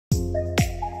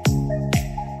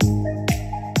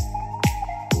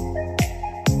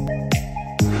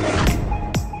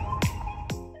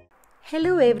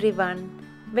Hello everyone,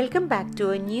 welcome back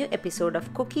to a new episode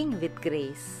of Cooking with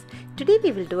Grace. Today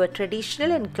we will do a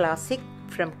traditional and classic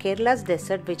from Kerala's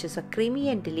dessert, which is a creamy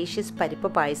and delicious Parippu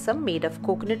Payasam made of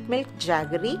coconut milk,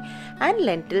 jaggery and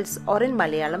lentils, or in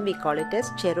Malayalam we call it as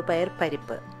Cherupayar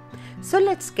Parippu. So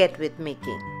let's get with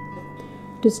making.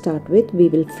 To start with, we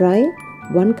will fry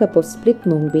 1 cup of split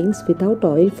mung beans without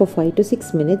oil for 5 to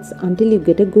 6 minutes until you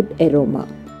get a good aroma.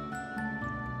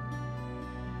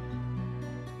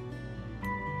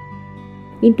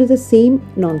 Into the same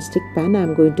non-stick pan, I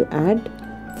am going to add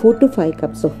 4 to 5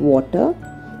 cups of water,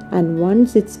 and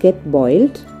once it's get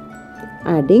boiled,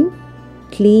 adding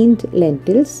cleaned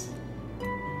lentils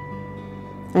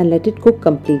and let it cook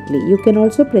completely. You can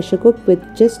also pressure cook with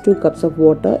just 2 cups of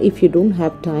water if you don't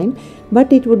have time,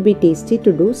 but it would be tasty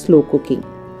to do slow cooking.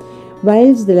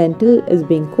 Whilst the lentil is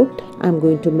being cooked, I am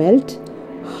going to melt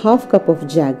half cup of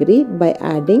jaggery by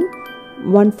adding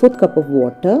 1/4 cup of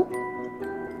water.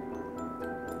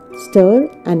 Stir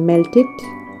and melt it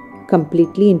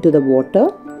completely into the water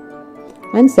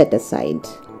and set aside.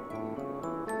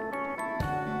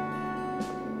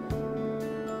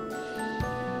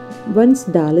 Once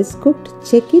dal is cooked,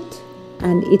 check it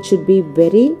and it should be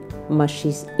very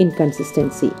mushy in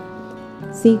consistency.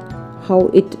 See how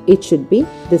it should be.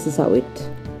 This is how it.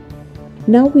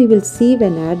 Now we will sieve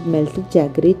and add melted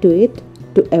jaggery to it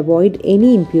to avoid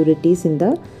any impurities in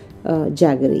the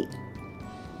jaggery.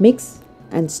 Mix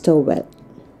and stir well.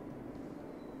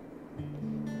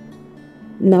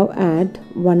 Now add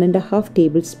 1.5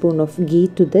 tablespoon of ghee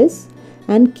to this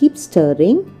and keep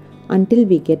stirring until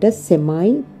we get a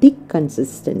semi-thick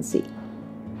consistency.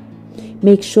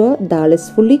 Make sure dal is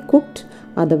fully cooked,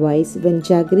 otherwise when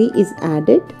jaggery is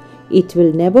added, it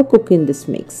will never cook in this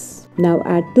mix. Now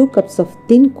add 2 cups of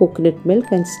thin coconut milk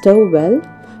and stir well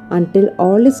until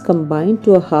all is combined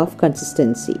to a half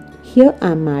consistency. Here I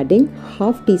am adding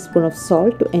half teaspoon of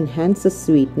salt to enhance the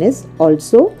sweetness.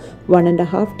 Also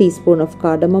 1.5 teaspoon of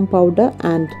cardamom powder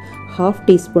and half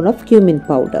teaspoon of cumin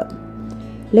powder.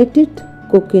 Let it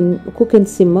cook and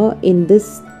simmer in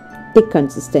this thick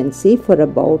consistency for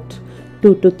about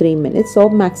 2 to 3 minutes, or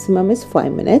maximum is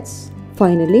 5 minutes.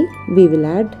 Finally, we will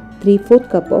add 3/4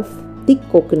 cup of thick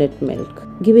coconut milk.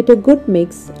 Give it a good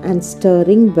mix and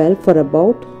stirring well for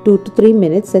about 2 to 3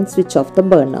 minutes and switch off the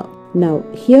burner. Now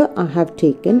here I have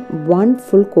taken 1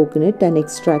 full coconut and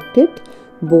extracted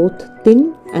both thin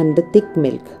and the thick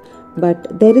milk. But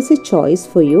there is a choice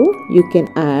for you. You can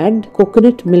add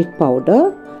coconut milk powder,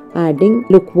 adding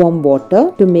lukewarm water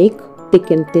to make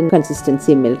thick and thin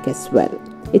consistency milk as well.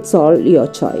 It's all your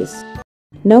choice.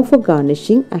 Now for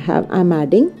garnishing, I'm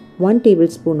adding 1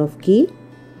 tablespoon of ghee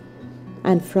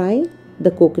and fry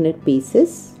the coconut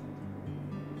pieces.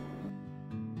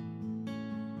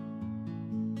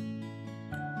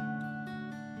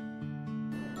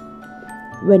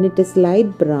 When it is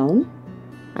light brown,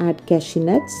 add cashew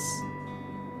nuts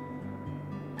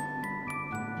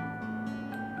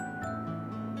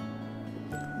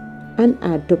and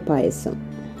add to payasam.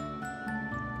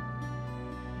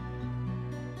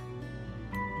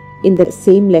 In the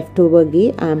same leftover ghee,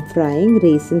 I am frying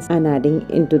raisins and adding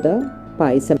into the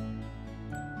payasam.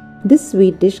 This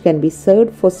sweet dish can be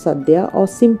served for sadya or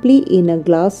simply in a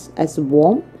glass as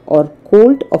warm or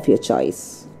cold of your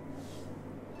choice.